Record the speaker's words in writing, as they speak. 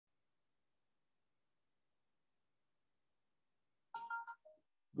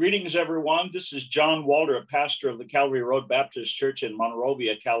Greetings, everyone. This is John Walter, pastor of the Calvary Road Baptist Church in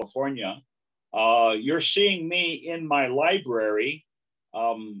Monrovia, California. You're seeing me in my library.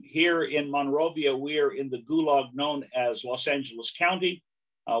 Here in Monrovia, we are in the gulag known as Los Angeles County.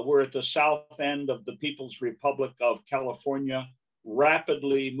 We're at the south end of the People's Republic of California,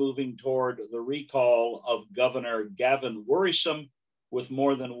 rapidly moving toward the recall of Governor Gavin Worrisome, with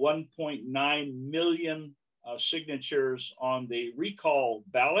more than 1.9 million signatures on the recall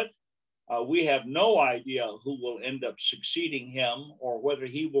ballot. We have no idea who will end up succeeding him, or whether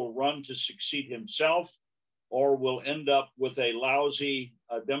he will run to succeed himself, or will end up with a lousy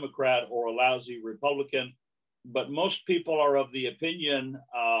Democrat or a lousy Republican. But most people are of the opinion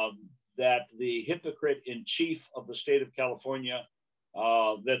that the hypocrite in chief of the state of California,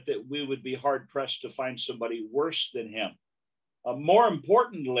 that we would be hard pressed to find somebody worse than him. More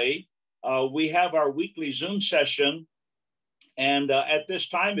importantly, we have our weekly Zoom session, and at this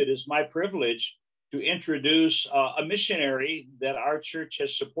time, it is my privilege to introduce a missionary that our church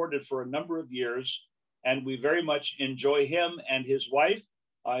has supported for a number of years, and we very much enjoy him and his wife.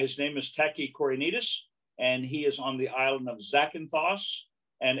 His name is Takis Korianitis, and he is on the island of Zakynthos.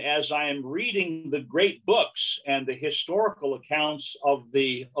 And as I am reading the great books and the historical accounts of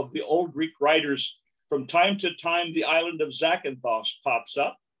the old Greek writers, from time to time, the island of Zakynthos pops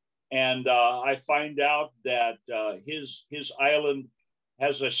up. And I find out that his island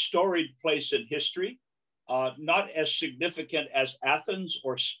has a storied place in history, not as significant as Athens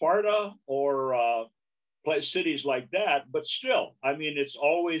or Sparta or cities like that, but still, I mean, it's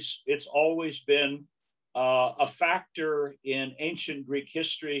always been a factor in ancient Greek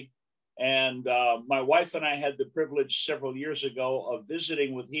history. And my wife and I had the privilege several years ago of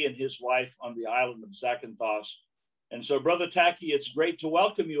visiting with he and his wife on the island of Zakynthos. And so, Brother Takis, it's great to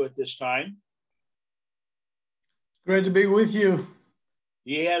welcome you at this time. Great to be with you.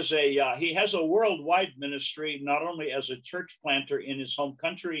 He has a worldwide ministry, not only as a church planter in his home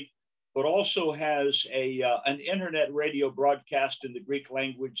country, but also has an internet radio broadcast in the Greek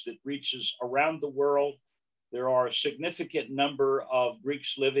language that reaches around the world. There are a significant number of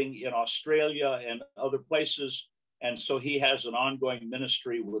Greeks living in Australia and other places, and so he has an ongoing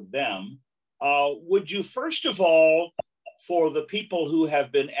ministry with them. Would you, first of all, for the people who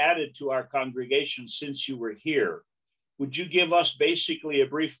have been added to our congregation since you were here, would you give us basically a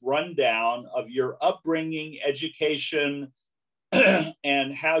brief rundown of your upbringing, education,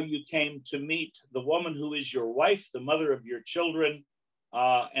 and how you came to meet the woman who is your wife, the mother of your children,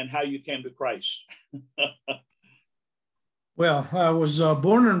 and how you came to Christ? Well, I was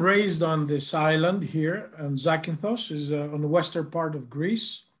born and raised on this island here, and Zakynthos is on the western part of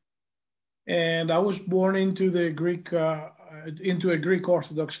Greece. And I was born into a Greek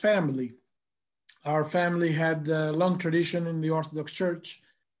Orthodox family. Our family had a long tradition in the Orthodox Church,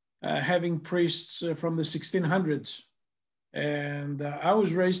 having priests from the 1600s. And I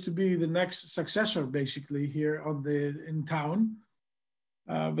was raised to be the next successor, basically, here in town.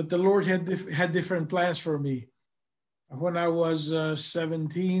 But the Lord had different plans for me. When I was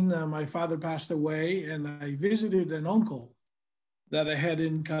 17, my father passed away, and I visited an uncle that I had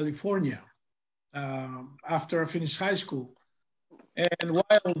in California after I finished high school. And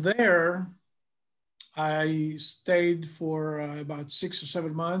while there, I stayed for about 6 or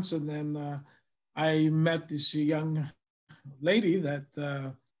 7 months, and then I met this young lady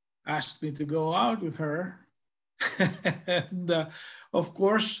that asked me to go out with her. And of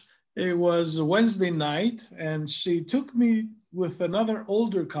course, it was a Wednesday night, and she took me with another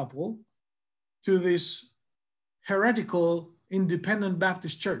older couple to this heretical independent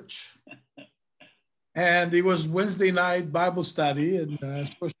Baptist church. And it was Wednesday night Bible study, and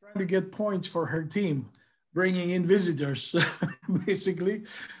she was trying to get points for her team, bringing in visitors, basically.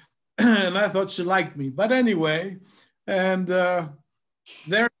 And I thought she liked me. But anyway, and there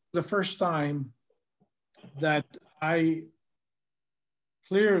was the first time that I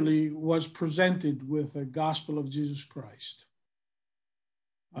clearly was presented with the gospel of Jesus Christ.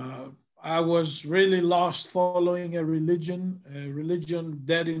 I was really lost following a religion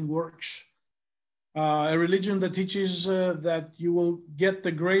dead in works. A religion that teaches that you will get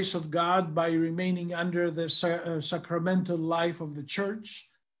the grace of God by remaining under the sacramental life of the church.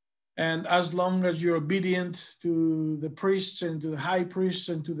 And as long as you're obedient to the priests and to the high priests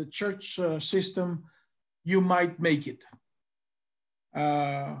and to the church system, you might make it.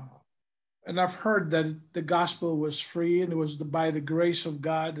 And I've heard that the gospel was free and it was by the grace of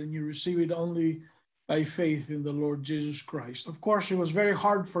God, and you receive it only by faith in the Lord Jesus Christ. Of course, it was very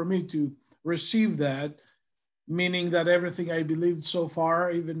hard for me to receive that, meaning that everything I believed so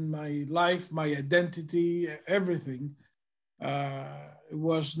far, even my life, my identity, everything, it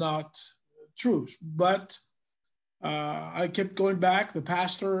was not true. But I kept going back. The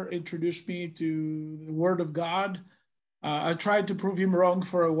pastor introduced me to the Word of God. I tried to prove him wrong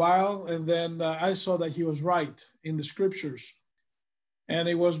for a while, and then I saw that he was right in the scriptures. And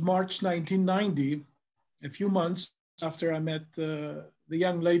it was March 1990, a few months after I met the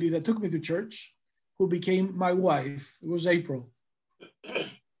young lady that took me to church, who became my wife. It was April.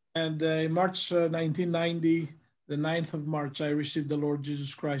 And in March 1990, the 9th of March, I received the Lord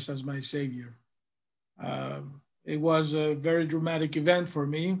Jesus Christ as my Savior. It was a very dramatic event for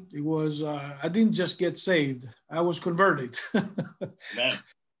me. It was, I didn't just get saved, I was converted.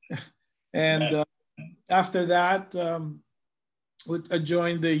 And after that, I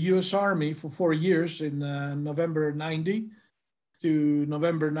joined the U.S. Army for 4 years in November 90 to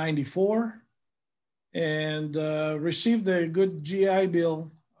November 94, and received a good GI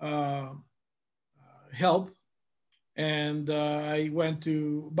Bill help. And I went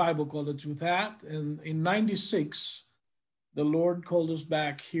to Bible college with that. And in 96, the Lord called us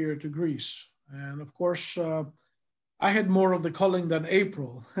back here to Greece. And of course, I had more of the calling than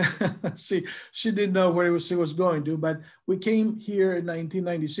April. She didn't know where she was going to, but we came here in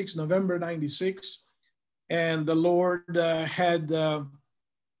 1996, November 96, and the Lord had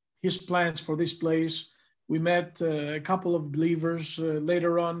his plans for this place. We met a couple of believers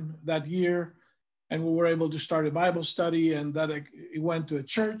later on that year, and we were able to start a Bible study, and that it went to a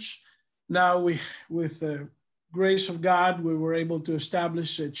church. Now with the grace of God, we were able to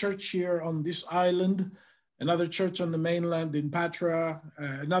establish a church here on this island, another church on the mainland in Patra,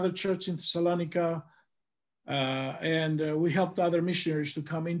 another church in Thessalonica, and we helped other missionaries to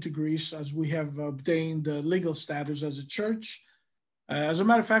come into Greece as we have obtained legal status as a church. As a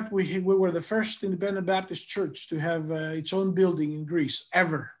matter of fact, we were the first independent Baptist church to have its own building in Greece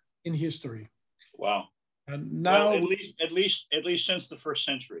ever in history. Wow! And now, well, at least since the first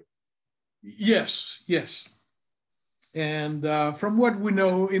century. Yes. And from what we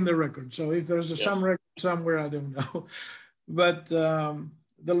know in the record, so if there's some record somewhere, I don't know, but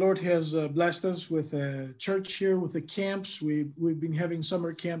the Lord has blessed us with a church here, with the camps. We've been having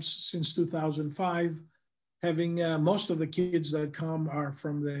summer camps since 2005, having most of the kids that come are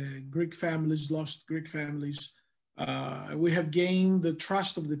from the Greek families, lost Greek families. We have gained the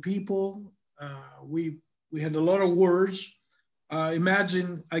trust of the people. We had a lot of words.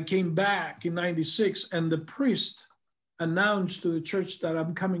 Imagine I came back in 96 and the priest announced to the church that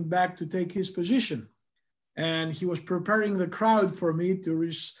I'm coming back to take his position. And he was preparing the crowd for me to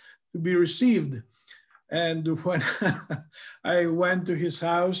be received. And when I went to his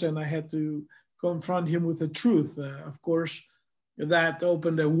house and I had to confront him with the truth, of course, that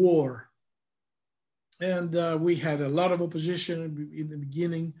opened a war. And we had a lot of opposition in the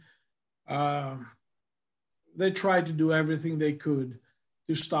beginning. They tried to do everything they could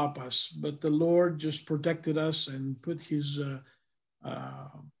to stop us, but the Lord just protected us and put his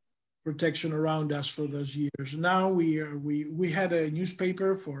protection around us for those years. Now we had a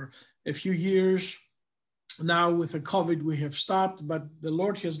newspaper for a few years. Now with the COVID, we have stopped, but the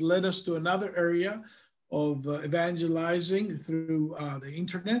Lord has led us to another area of evangelizing through the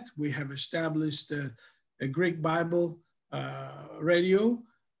internet. We have established a Greek Bible radio,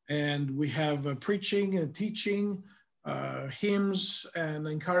 and we have preaching and teaching, hymns and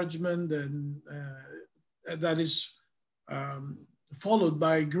encouragement, and that is followed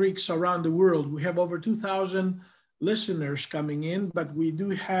by Greeks around the world. We have over 2,000 listeners coming in, but we do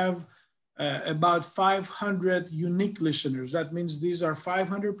have about 500 unique listeners. That means these are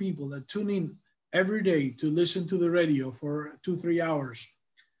 500 people that tune in every day to listen to the radio for 2-3 hours.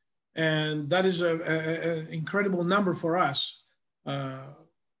 And that is an incredible number for us.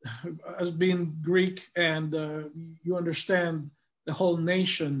 As being Greek, and you understand the whole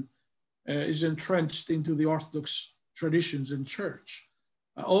nation is entrenched into the Orthodox traditions in church.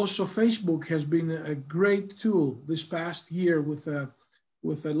 Also, Facebook has been a great tool this past year with the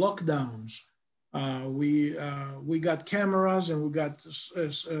lockdowns. We got cameras and we got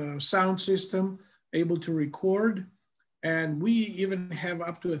a sound system able to record, and we even have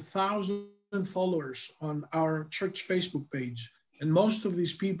up to 1,000 followers on our church Facebook page. And most of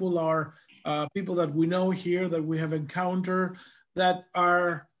these people are people that we know here, that we have encountered, that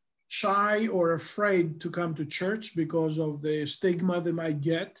are shy or afraid to come to church because of the stigma they might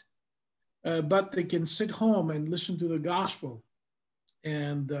get, but they can sit home and listen to the gospel.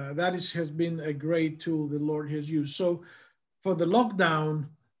 And that has been a great tool the Lord has used. So for the lockdown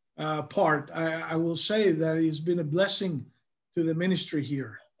part, I will say that it's been a blessing to the ministry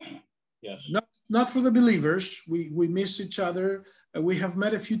here. Yes. Not for the believers. We miss each other. We have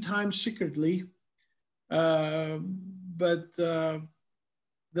met a few times secretly, but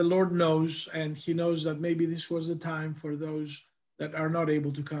the Lord knows, and he knows that maybe this was the time for those that are not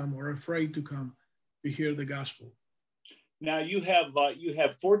able to come or afraid to come to hear the gospel. Now you have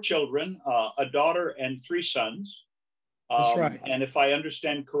 4 children, a daughter and 3 sons. That's right. And if I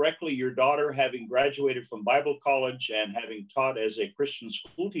understand correctly, your daughter, having graduated from Bible college and having taught as a Christian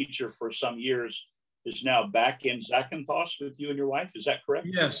school teacher for some years, is now back in Zakynthos with you and your wife. Is that correct?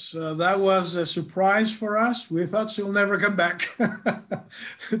 Yes, that was a surprise for us. We thought she'll never come back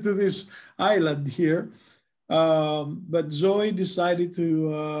to this island here. But Zoe decided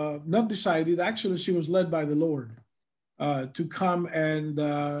to, not decided, actually she was led by the Lord to come and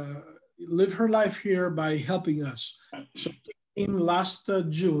live her life here by helping us. So she came last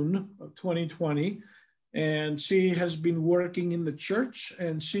June of 2020, and she has been working in the church,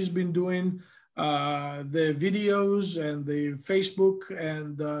 and she's been doing the videos and the Facebook,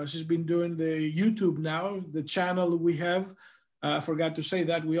 and she's been doing the YouTube now, the channel we have. I forgot to say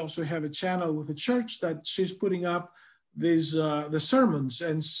that we also have a channel with the church that she's putting up these the sermons,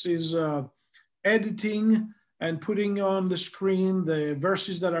 and she's editing and putting on the screen the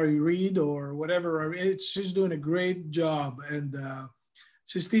verses that I read or whatever. She's doing a great job, and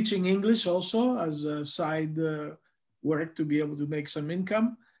she's teaching English also as a side work to be able to make some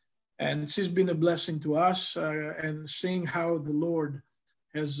income. And she's been a blessing to us, and seeing how the Lord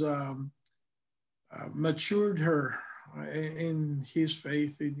has matured her in his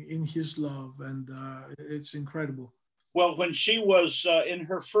faith, in his love, and it's incredible. Well, when she was in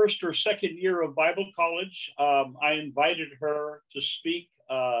her first or second year of Bible college, I invited her to speak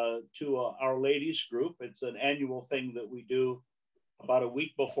to Our Ladies group. It's an annual thing that we do about a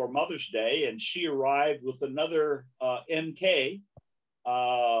week before Mother's Day, and she arrived with another MK,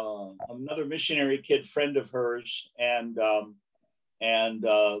 another missionary kid friend of hers, and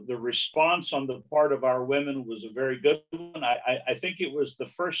the response on the part of our women was a very good one. I think it was the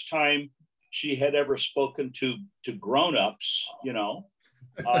first time she had ever spoken to grown-ups, you know,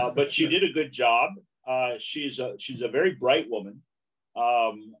 but she did a good job. She's a very bright woman,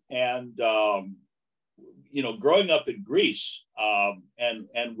 you know, growing up in Greece,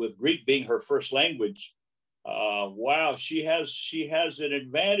 and with Greek being her first language. Wow, she has an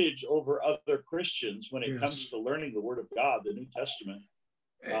advantage over other Christians when it comes to learning the Word of God, the New Testament,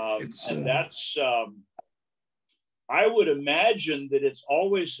 and that's. I would imagine that it's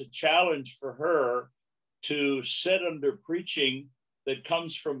always a challenge for her to sit under preaching that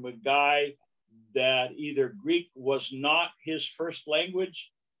comes from a guy that either Greek was not his first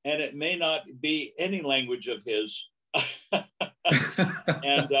language, and it may not be any language of his.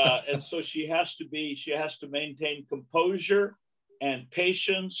 and so she has to maintain composure and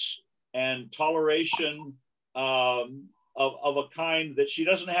patience and toleration of a kind that she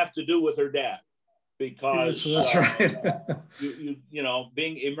doesn't have to do with her dad, because that's right. you know,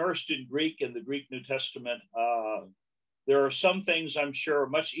 being immersed in Greek and the Greek New Testament, there are some things I'm sure are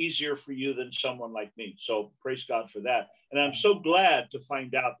much easier for you than someone like me. So praise God for that. And I'm so glad to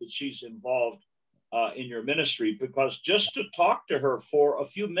find out that she's involved in your ministry, because just to talk to her for a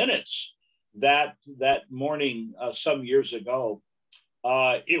few minutes that morning some years ago,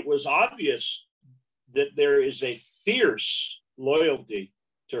 it was obvious that there is a fierce loyalty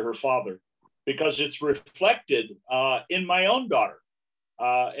to her father, because it's reflected in my own daughter.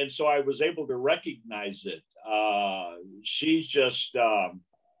 And so I was able to recognize it. She's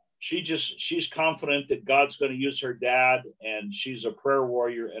confident that God's going to use her dad, and she's a prayer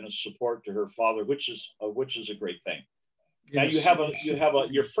warrior and a support to her father, which is a great thing. Yes. Now you have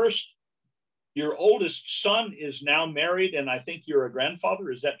your oldest son is now married, and I think you're a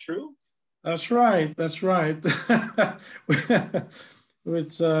grandfather. Is that true? That's right. That's right.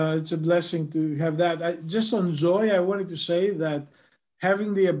 It's a blessing to have that. Just on Zoe, I wanted to say that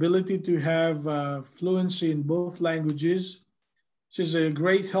having the ability to have fluency in both languages, she's a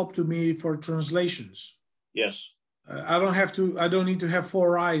great help to me for translations. Yes. I don't need to have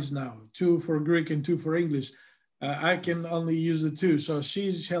 4 eyes now, 2 for Greek and 2 for English. I can only use the 2. So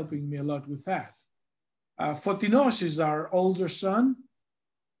she's helping me a lot with that. Fotinos is our older son.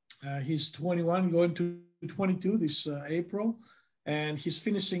 He's 21, going to 22 this April. And he's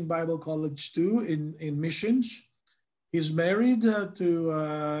finishing Bible college too in missions. He's married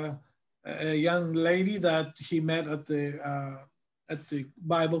to a young lady that he met at the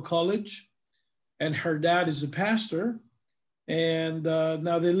Bible college, and her dad is a pastor. And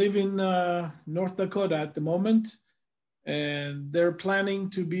now they live in North Dakota at the moment, and they're planning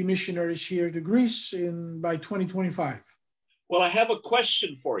to be missionaries here to Greece by 2025. Well, I have a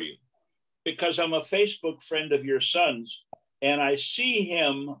question for you, because I'm a Facebook friend of your son's. and I see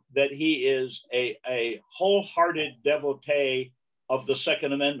him that he is a wholehearted devotee of the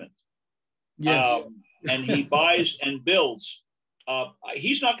Second Amendment. Yes. And he buys and builds.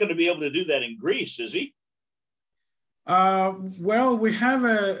 He's not going to be able to do that in Greece, is he? Well, we have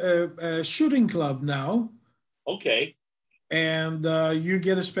a shooting club now. Okay. And you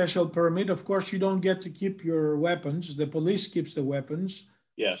get a special permit. Of course, you don't get to keep your weapons. The police keeps the weapons.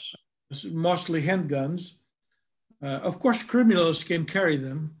 Yes. Mostly handguns. Of course, criminals can carry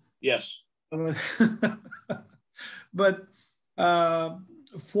them. Yes. But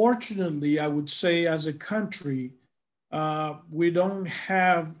fortunately, I would say as a country, we don't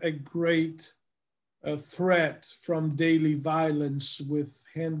have a great threat from daily violence with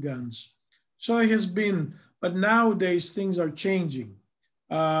handguns. So it has been, but nowadays things are changing.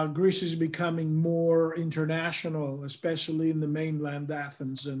 Greece is becoming more international, especially in the mainland,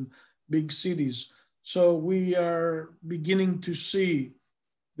 Athens and big cities. So we are beginning to see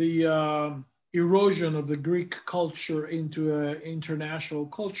the erosion of the Greek culture into an international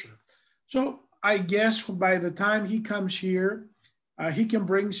culture. So I guess by the time he comes here, he can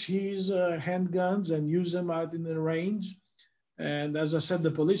bring his handguns and use them out in the range. And as I said,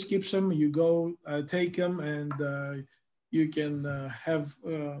 the police keeps them. You go take them, and you can have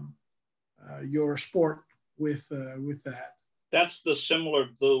your sport with that. That's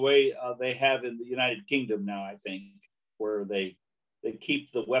the way they have in the United Kingdom now, I think, where they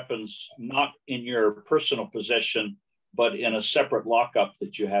keep the weapons not in your personal possession, but in a separate lockup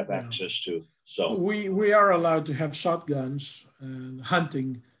that you have access to. So we are allowed to have shotguns and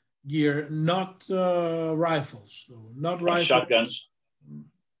hunting gear, not rifles, though. Not rifles. Shotguns.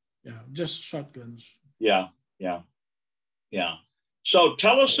 Yeah, just shotguns. Yeah. So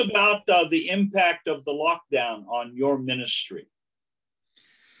tell us about the impact of the lockdown on your ministry.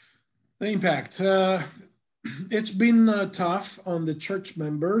 The impact. It's been tough on the church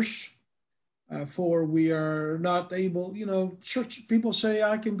members. For we are not able, church people say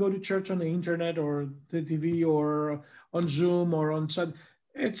I can go to church on the internet or the TV or on Zoom or on Sunday.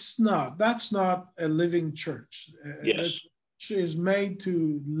 It's not. That's not a living church. Yes. Church is made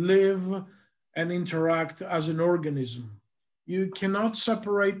to live and interact as an organism. You cannot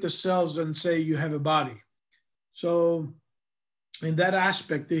separate the cells and say you have a body. So in that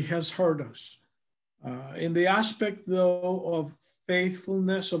aspect, it has hurt us. In the aspect, though, of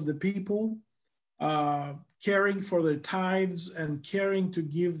faithfulness of the people, caring for their tithes and caring to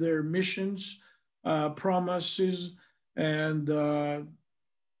give their missions, promises, and to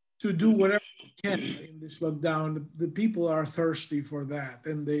do whatever we can in this lockdown. The people are thirsty for that,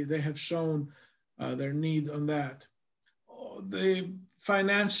 and they have shown their need on that. The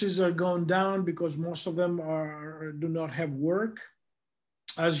finances are going down because most of them do not have work.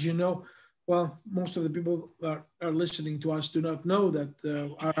 As you know, well, most of the people that are listening to us do not know that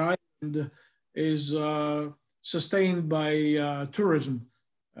our island is sustained by tourism.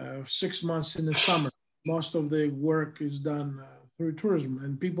 6 months in the summer, most of the work is done through tourism.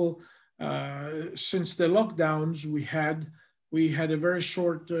 And people, since the lockdowns we had a very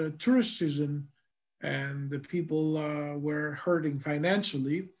short tourist season, and the people were hurting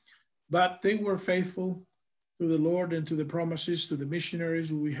financially, but they were faithful to the Lord and to the promises, to the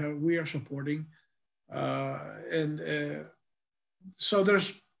missionaries we are supporting. So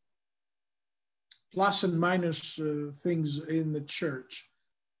there's plus and minus things in the church.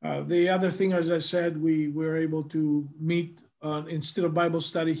 The other thing, as I said, we were able to meet instead of Bible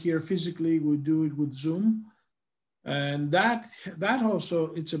study here physically, we do it with Zoom. And that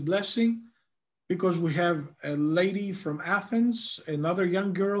also, it's a blessing because we have a lady from Athens, another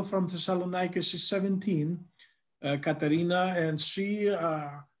young girl from Thessalonica, she's 17, Katerina, and she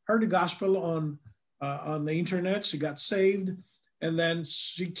heard the gospel on the internet. She got saved. And then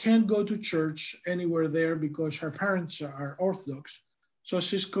she can't go to church anywhere there because her parents are Orthodox. So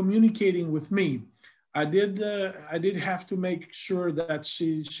she's communicating with me. I did have to make sure that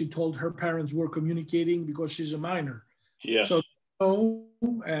she told her parents we're communicating because she's a minor. Yes. So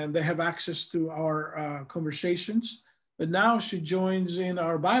and they have access to our conversations. But now she joins in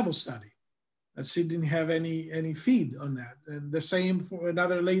our Bible study. And she didn't have any feed on that. And the same for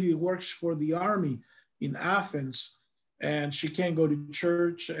another lady who works for the army in Athens. And she can't go to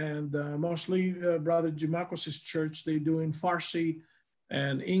church, and mostly Brother Jimakos' church, they do in Farsi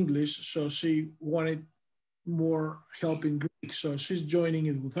and English, so she wanted more help in Greek, so she's joining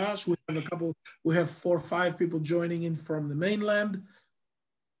it with us. We have 4 or 5 people joining in from the mainland.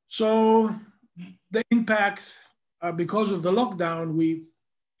 So the impact, because of the lockdown, we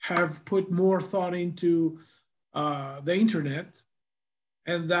have put more thought into the internet,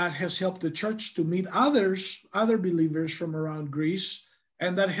 and that has helped the church to meet other believers from around Greece,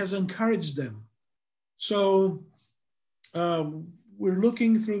 and that has encouraged them. So we're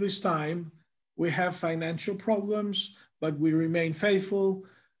looking through this time. We have financial problems, but we remain faithful.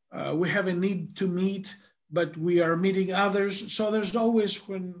 We have a need to meet, but we are meeting others. So there's always,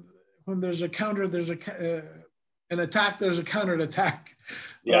 when there's a counter, there's an attack, there's a counterattack,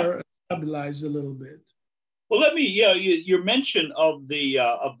 Yeah. or stabilize a little bit. Well, let me. Your mention of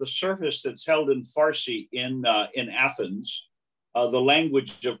the service that's held in Farsi in Athens, the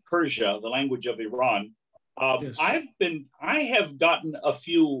language of Persia, the language of Iran. Yes. I have gotten a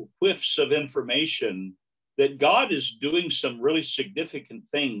few whiffs of information that God is doing some really significant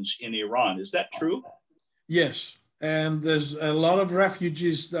things in Iran. Is that true? Yes. And there's a lot of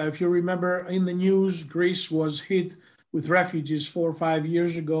refugees. If you remember in the news, Greece was hit with refugees 4 or 5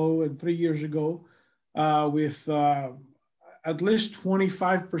 years ago and 3 years ago, with at least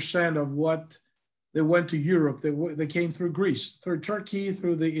 25% of what they went to Europe. They came through Greece, through Turkey,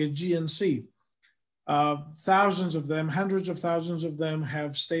 through the Aegean Sea. Thousands of them, hundreds of thousands of them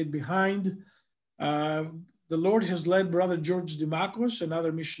have stayed behind. The Lord has led Brother George Dimakos,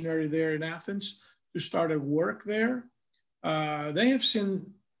 another missionary there in Athens, to start a work there. They have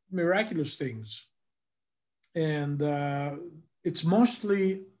seen miraculous things. And it's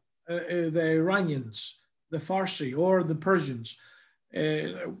mostly the Iranians, the Farsi, or the Persians.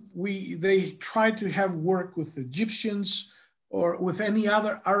 They try to have work with Egyptians or with any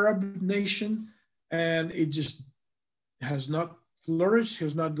other Arab nation, and it just has not flourished,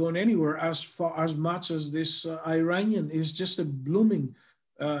 has not gone anywhere as much as this Iranian is just a blooming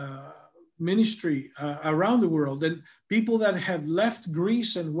ministry around the world. And people that have left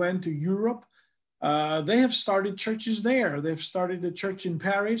Greece and went to Europe, they have started churches there. They've started a church in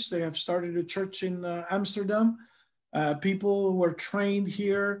Paris. They have started a church in Amsterdam. People were trained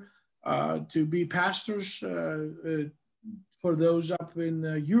here to be pastors for those up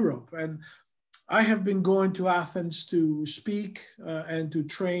in Europe. And I have been going to Athens to speak and to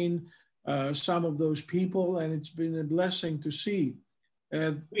train some of those people, and it's been a blessing to see.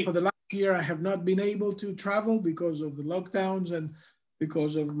 For the last year, I have not been able to travel because of the lockdowns and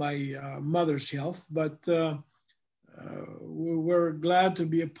because of my mother's health, but we're glad to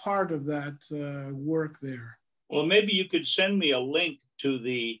be a part of that work there. Well, maybe you could send me a link to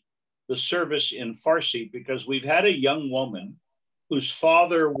the service in Farsi, because we've had a young woman whose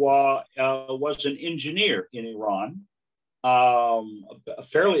father was an engineer in Iran, a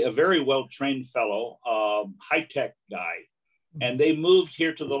very well-trained fellow, high-tech guy. And they moved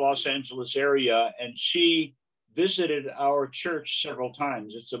here to the Los Angeles area, and she visited our church several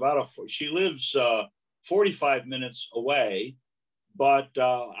times. It's about she lives 45 minutes away, but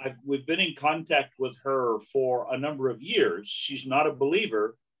we've been in contact with her for a number of years. She's not a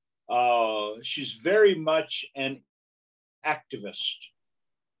believer. She's very much an activist.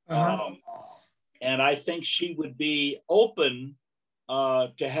 And I think she would be open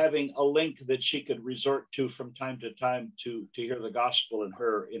to having a link that she could resort to from time to time to hear the gospel in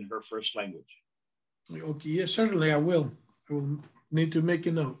her first language. Okay, yes, certainly I will. I will need to make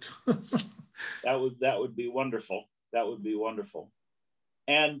a note. That would be wonderful. That would be wonderful.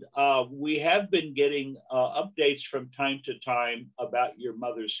 And we have been getting updates from time to time about your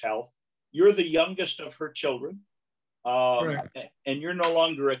mother's health. You're the youngest of her children, and you're no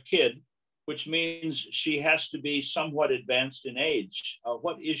longer a kid, which means she has to be somewhat advanced in age.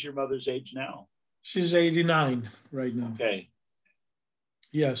 What is your mother's age now? She's 89 right now. Okay.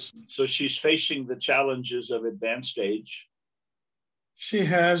 Yes. So she's facing the challenges of advanced age. She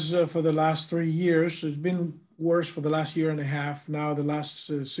has for the last 3 years. It's been worse for the last year and a half. Now the last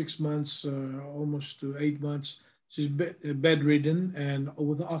 6 months, almost to 8 months, she's bedridden and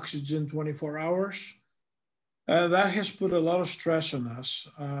with oxygen 24 hours. That has put a lot of stress on us.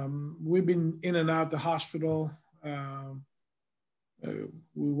 We've been in and out the hospital. We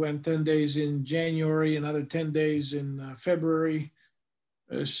went 10 days in January, another 10 days in February.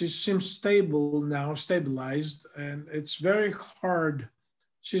 She seems stable now, stabilized, and it's very hard.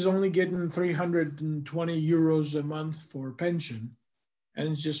 She's only getting 320 euros a month for pension, and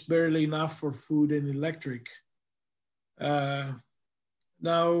it's just barely enough for food and electric.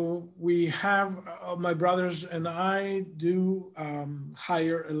 Now we have, my brothers and I do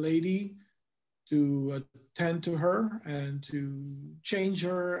hire a lady to attend to her and to change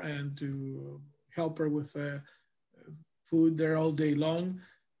her and to help her with food there all day long.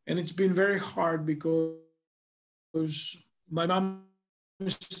 And it's been very hard because my mom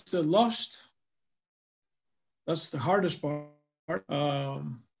is still lost. That's the hardest part.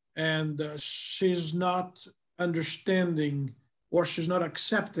 And she's not understanding or she's not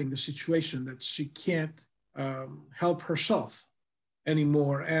accepting the situation that she can't help herself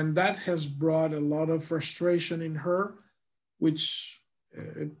anymore. And that has brought a lot of frustration in her, which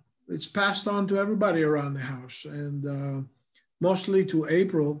it's passed on to everybody around the house, and mostly to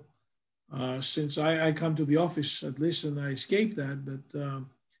April, since I come to the office at least and I escape that, but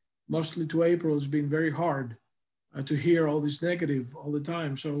mostly to April. It's been very hard to hear all this negative all the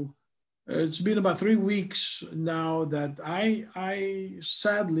time. So it's been about 3 weeks now that I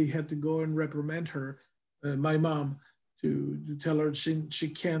sadly had to go and reprimand her, my mom, to tell her she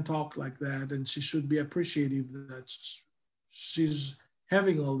can't talk like that, and she should be appreciative that she's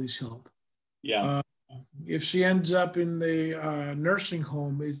having all this help. Yeah. If she ends up in the nursing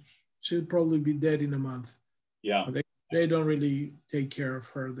home, she'll probably be dead in a month. Yeah. They don't really take care of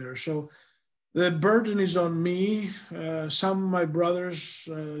her there. So the burden is on me. Some of my brothers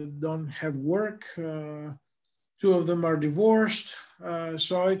don't have work. 2 of them are divorced.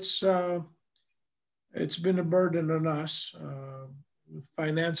 So it's been a burden on us with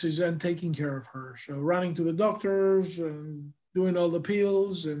finances and taking care of her. So running to the doctors and doing all the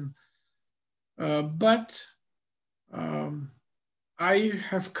pills, and but I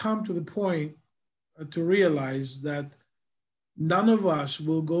have come to the point to realize that none of us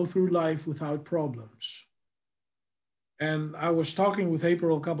will go through life without problems. And I was talking with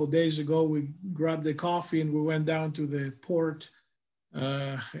April a couple of days ago. We grabbed a coffee and we went down to the port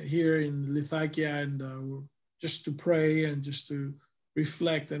here in Lithuania, and just to pray and just to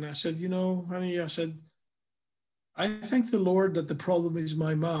reflect. And I said, you know, honey, I said, I thank the Lord that the problem is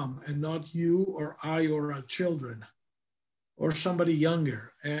my mom and not you or I or our children or somebody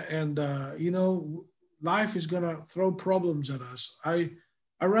younger. And you know, life is going to throw problems at us. I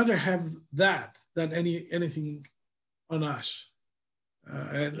rather have that than anything on us.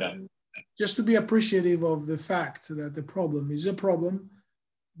 And just to be appreciative of the fact that the problem is a problem,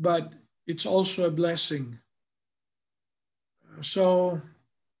 but it's also a blessing. So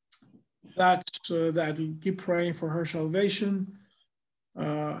that's that. We keep praying for her salvation.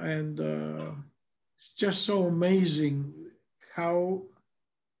 And it's just so amazing how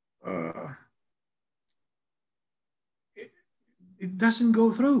it doesn't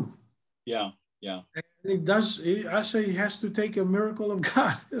go through. Yeah, yeah. And it does. I say it has to take a miracle of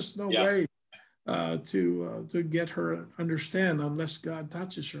God. There's no way to get her understand unless God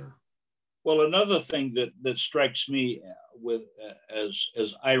touches her. Well, another thing that strikes me with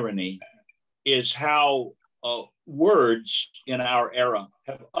as irony is how words in our era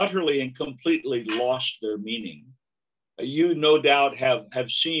have utterly and completely lost their meaning. You no doubt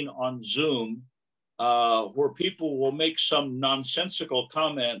have seen on Zoom where people will make some nonsensical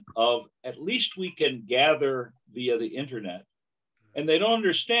comment of, at least we can gather via the internet. And they don't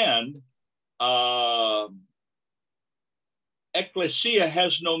understand ecclesia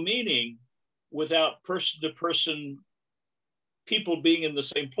has no meaning without person-to-person people being in the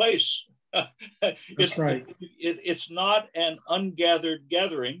same place. That's right. It's not an ungathered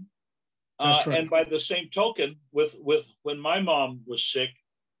gathering. Right. And by the same token, with when my mom was sick,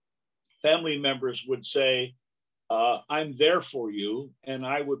 family members would say, I'm there for you. And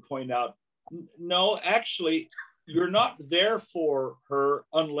I would point out, no, actually, you're not there for her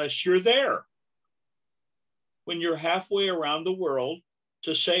unless you're there. When you're halfway around the world,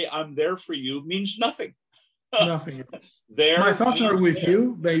 to say I'm there for you means nothing. Nothing. There. My thoughts are with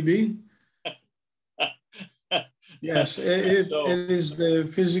you, baby. Yes, it is the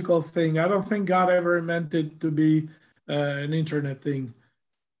physical thing. I don't think God ever meant it to be an internet thing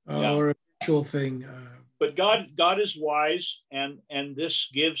or a virtual thing. But God is wise, and this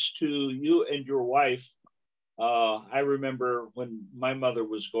gives to you and your wife. I remember when my mother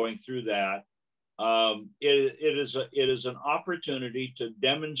was going through that. It is an opportunity to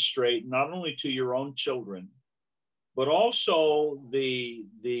demonstrate not only to your own children, but also the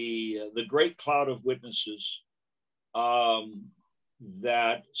great cloud of witnesses,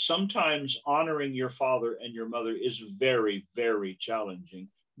 that sometimes honoring your father and your mother is very, very challenging.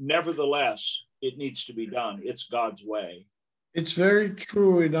 Nevertheless, it needs to be done. It's God's way. It's very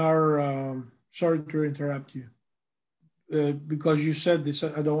true in our, sorry to interrupt you, because you said this,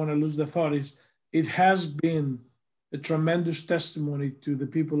 I don't want to lose the thought, it has been a tremendous testimony to the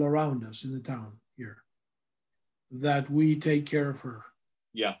people around us in the town here that we take care of her.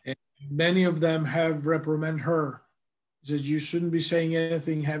 Yeah. And many of them have reprimanded her. Says you shouldn't be saying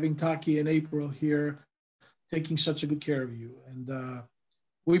anything, having Taki and April here, taking such a good care of you. And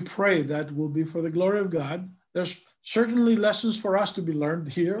we pray that will be for the glory of God. There's certainly lessons for us to be learned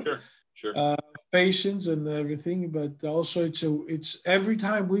here. Sure. Patience and everything, but also it's every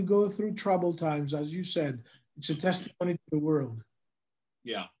time we go through troubled times, as you said, it's a testimony to the world.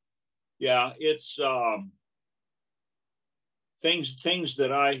 Yeah. Yeah. It's things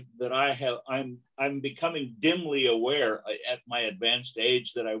that I have, I'm becoming dimly aware at my advanced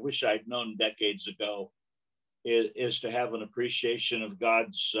age that I wish I'd known decades ago, is to have an appreciation of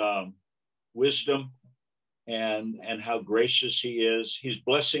God's wisdom and how gracious he is. He's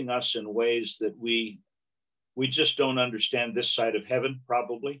blessing us in ways that we just don't understand this side of heaven,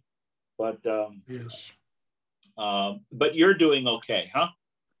 probably. But yes. But you're doing okay, huh?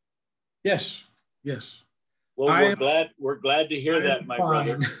 Yes. Yes. Well, we're glad to hear that, my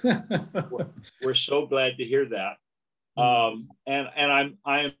fine. brother. we're so glad to hear that. And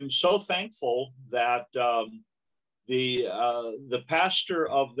I'm so thankful that the pastor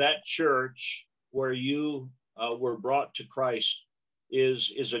of that church where you were brought to Christ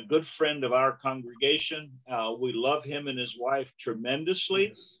is a good friend of our congregation. We love him and his wife tremendously.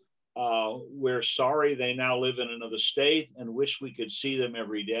 Yes. We're sorry they now live in another state and wish we could see them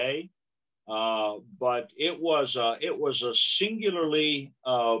every day. But it was a singularly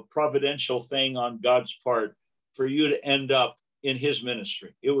providential thing on God's part for you to end up in his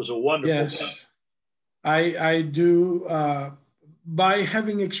ministry. It was a wonderful thing. I do, by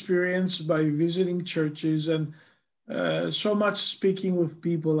having experience, by visiting churches and so much speaking with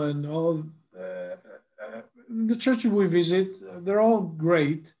people and all the churches we visit, they're all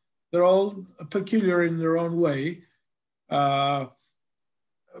great. They're all peculiar in their own way. But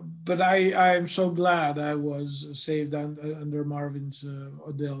I am so glad I was saved under Marvin's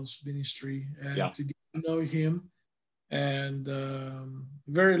Odell's ministry and to get to know him, and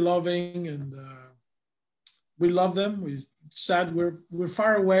very loving, and we love them. We sad we're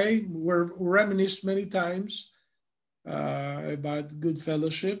far away. We're reminisced many times about good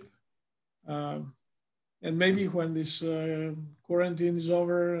fellowship, and maybe when this quarantine is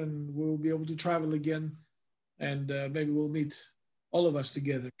over and we'll be able to travel again, and maybe we'll meet all of us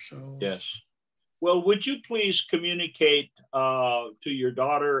together. So yes. Well, would you please communicate to your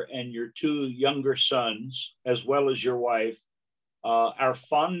daughter and your two younger sons, as well as your wife, our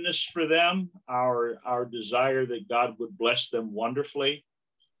fondness for them, our desire that God would bless them wonderfully,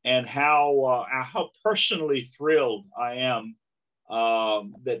 and how personally thrilled I am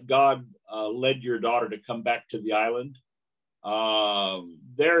that God led your daughter to come back to the island.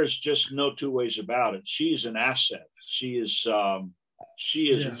 There is just no two ways about it. She's an asset. She is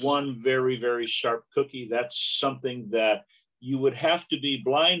yes. One very, very sharp cookie. That's something that you would have to be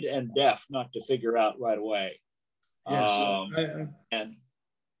blind and deaf not to figure out right away. Yes. And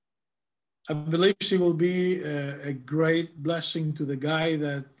I believe she will be a great blessing to the guy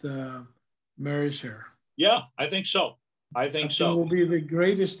that marries her. Yeah, I think so. I think so. It will be the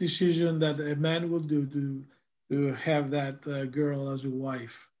greatest decision that a man will do to have that girl as a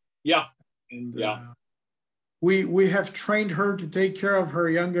wife. Yeah. And we have trained her to take care of her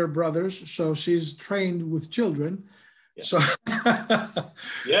younger brothers, so she's trained with children. Yes. So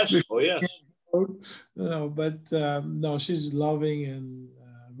yes. Oh yes. No, but no, she's loving and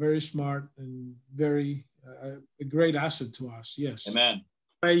very smart and very a great asset to us. Yes. Amen.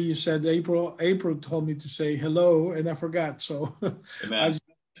 You said April told me to say hello, and I forgot. So, amen.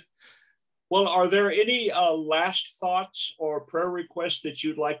 Well, are there any last thoughts or prayer requests that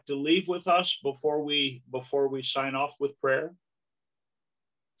you'd like to leave with us before we sign off with prayer?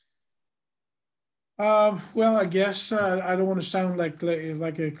 Well, I guess I don't want to sound like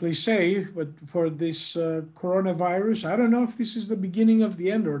a cliche, but for this coronavirus, I don't know if this is the beginning of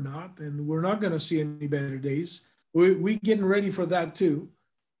the end or not, and we're not going to see any better days. We're getting ready for that too.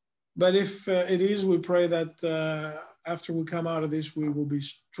 But if it is, we pray that after we come out of this, we will be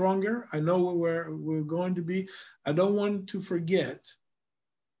stronger. I know where we're going to be. I don't want to forget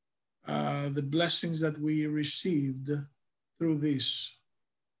the blessings that we received through this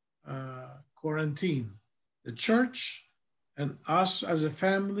quarantine. The church and us as a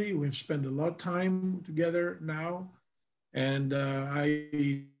family, we've spent a lot of time together now. And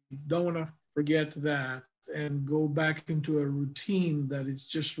I don't want to forget that and go back into a routine that is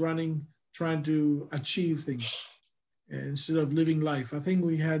just running, trying to achieve things instead of living life. I think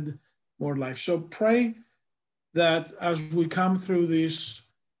we had more life. So pray that as we come through this,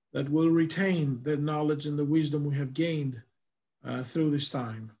 that we'll retain the knowledge and the wisdom we have gained through this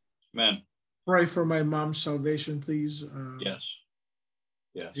time. Amen. Pray for my mom's salvation, please. Yes.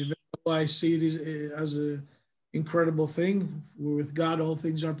 Yes. Even though I see it as an incredible thing, with God, all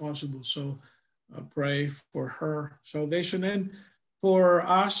things are possible. So pray for her salvation, and for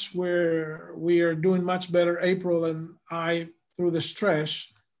us, where we are doing much better, April and I, through the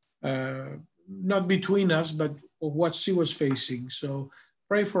stress, not between us, but what she was facing. So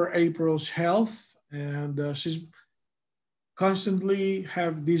pray for April's health and she's constantly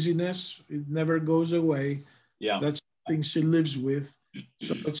have dizziness. It never goes away. Yeah. That's something she lives with.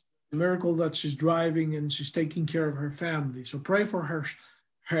 So it's a miracle that she's driving and she's taking care of her family. So pray for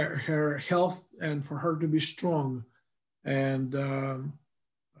her health and for her to be strong. And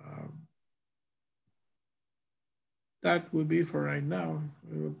that would be for right now.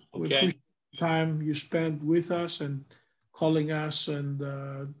 We appreciate the time you spent with us and calling us,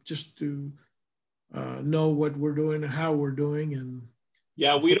 and just to know what we're doing and how we're doing. And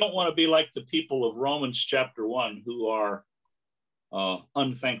yeah, we don't want to be like the people of Romans chapter 1 who are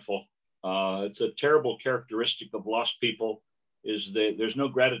unthankful. It's a terrible characteristic of lost people, is that there's no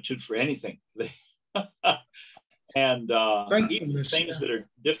gratitude for anything. And even things that are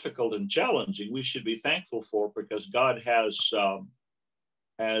difficult and challenging, we should be thankful for, because God has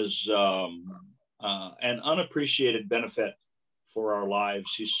an unappreciated benefit for our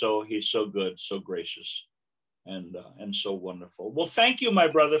lives. He's so good, so gracious, and so wonderful. Well, thank you, my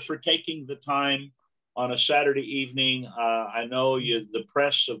brother, for taking the time on a Saturday evening. I know the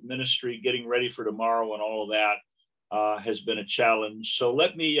press of ministry, getting ready for tomorrow and all of that has been a challenge. So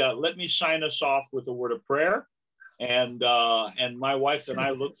let me sign us off with a word of prayer. And my wife and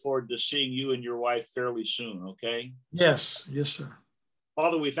I look forward to seeing you and your wife fairly soon, okay? Yes, sir.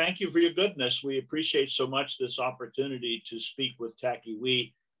 Father, we thank you for your goodness. We appreciate so much this opportunity to speak with Taki.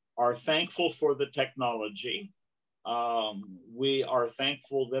 We are thankful for the technology. We are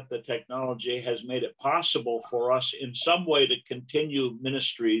thankful that the technology has made it possible for us in some way to continue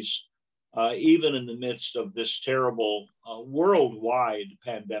ministries, even in the midst of this terrible worldwide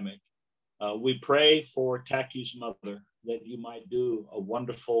pandemic. We pray for Taki's mother, that you might do a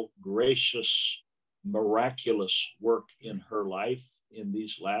wonderful, gracious, miraculous work in her life in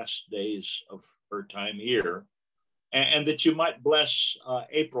these last days of her time here, and that you might bless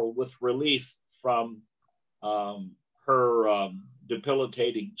April with relief from her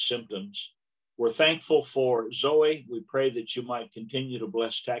debilitating symptoms. We're thankful for Zoe. We pray that you might continue to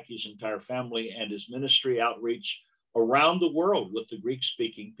bless Taki's entire family and his ministry outreach around the world with the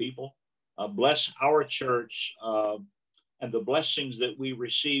Greek-speaking people. Bless our church, and the blessings that we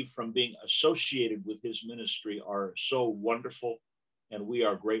receive from being associated with his ministry are so wonderful, and we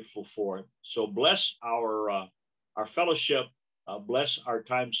are grateful for it. So bless our fellowship, bless our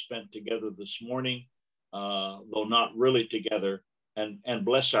time spent together this morning, though not really together, and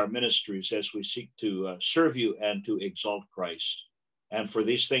bless our ministries as we seek to serve you and to exalt Christ. And for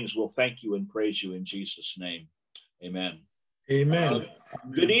these things, we'll thank you and praise you in Jesus' name. Amen. Amen.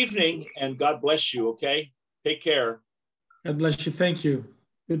 Good evening, and God bless you, okay? Take care. God bless you. Thank you.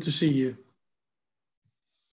 Good to see you.